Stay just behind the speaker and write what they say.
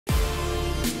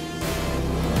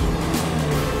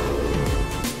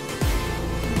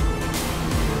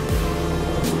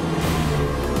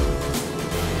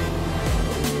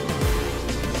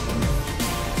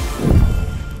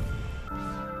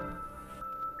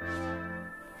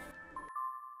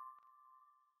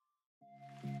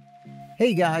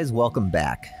Hey guys, welcome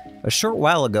back. A short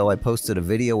while ago I posted a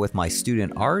video with my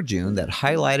student Arjun that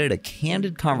highlighted a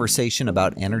candid conversation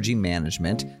about energy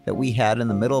management that we had in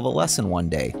the middle of a lesson one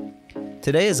day.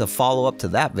 Today is a follow-up to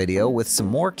that video with some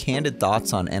more candid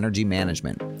thoughts on energy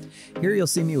management. Here you'll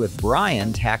see me with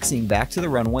Brian taxiing back to the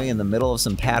runway in the middle of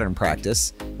some pattern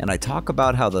practice, and I talk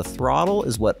about how the throttle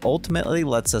is what ultimately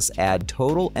lets us add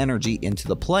total energy into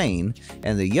the plane,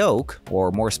 and the yoke,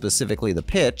 or more specifically the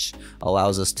pitch,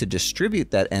 allows us to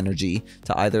distribute that energy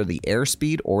to either the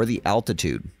airspeed or the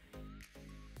altitude.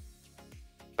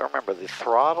 So remember, the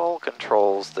throttle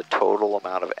controls the total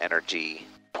amount of energy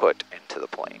put into the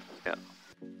plane. Yeah.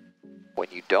 When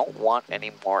you don't want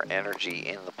any more energy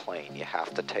in the plane, you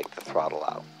have to take the throttle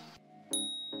out.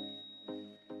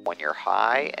 When you're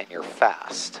high and you're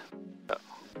fast,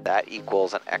 that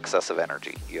equals an excess of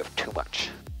energy. You have too much.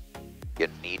 You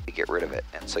need to get rid of it,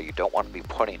 and so you don't want to be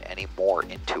putting any more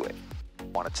into it. You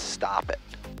want to stop it,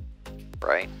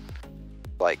 right?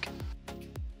 Like,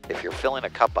 if you're filling a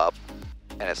cup up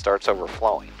and it starts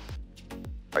overflowing,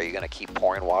 are you going to keep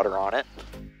pouring water on it?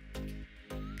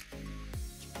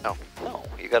 No,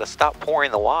 you got to stop pouring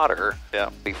the water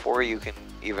before you can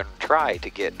even try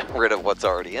to get rid of what's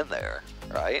already in there,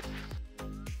 right?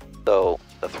 So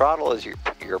the throttle is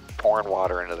you're pouring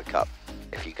water into the cup.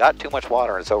 If you got too much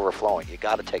water and it's overflowing, you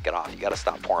got to take it off. You got to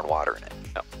stop pouring water in it.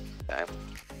 Okay?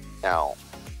 Now,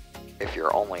 if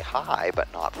you're only high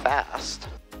but not fast,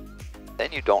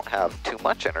 then you don't have too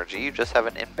much energy. You just have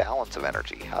an imbalance of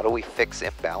energy. How do we fix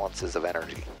imbalances of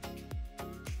energy?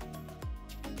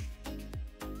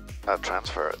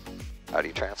 Transfer it. How do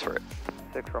you transfer it?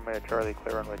 6 Romeo Charlie,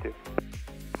 clear runway 2.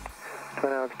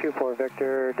 Twin Oaks 24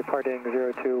 Victor, departing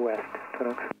 02 west, Twin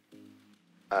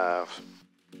Oaks.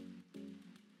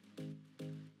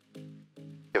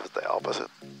 Give it the opposite.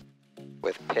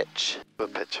 With pitch.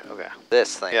 With pitch, okay.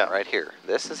 This thing right here.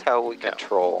 This is how we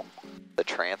control the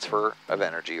transfer of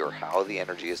energy, or how the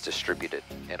energy is distributed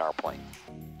in our plane.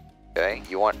 Okay,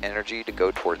 you want energy to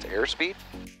go towards airspeed,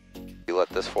 you let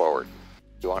this forward.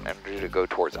 You want energy to go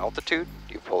towards altitude,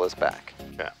 you pull this back.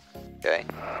 Okay?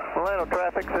 Orlando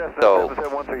traffic, Cessna So,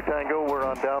 7713 Tango, we're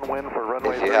on downwind for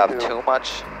runway 32. If you have too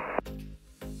much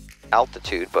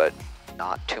altitude but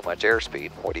not too much airspeed,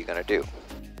 what are you going to do?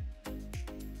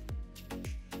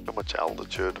 Too much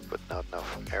altitude but not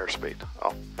enough airspeed.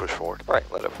 I'll push forward. Right,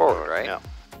 let it forward, right? Yeah.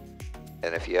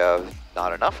 And if you have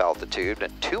not enough altitude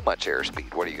and too much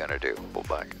airspeed, what are you going to do? Pull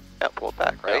back. Yeah, pull it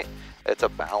back, right? Yeah. It's a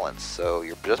balance, so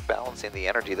you're just balancing the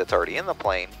energy that's already in the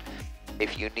plane.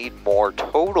 If you need more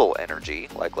total energy,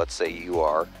 like let's say you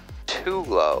are too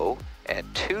low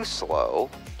and too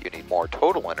slow, you need more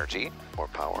total energy. More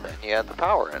power. Then you add the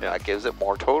power, and that gives it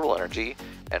more total energy.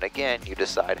 And again, you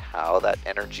decide how that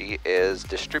energy is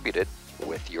distributed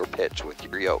with your pitch, with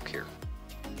your yoke here.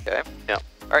 Okay? Yeah.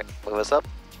 All right, move us up.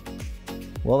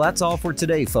 Well, that's all for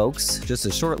today, folks. Just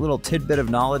a short little tidbit of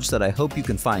knowledge that I hope you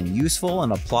can find useful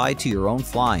and apply to your own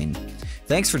flying.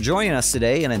 Thanks for joining us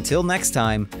today, and until next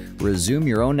time, resume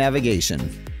your own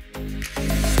navigation.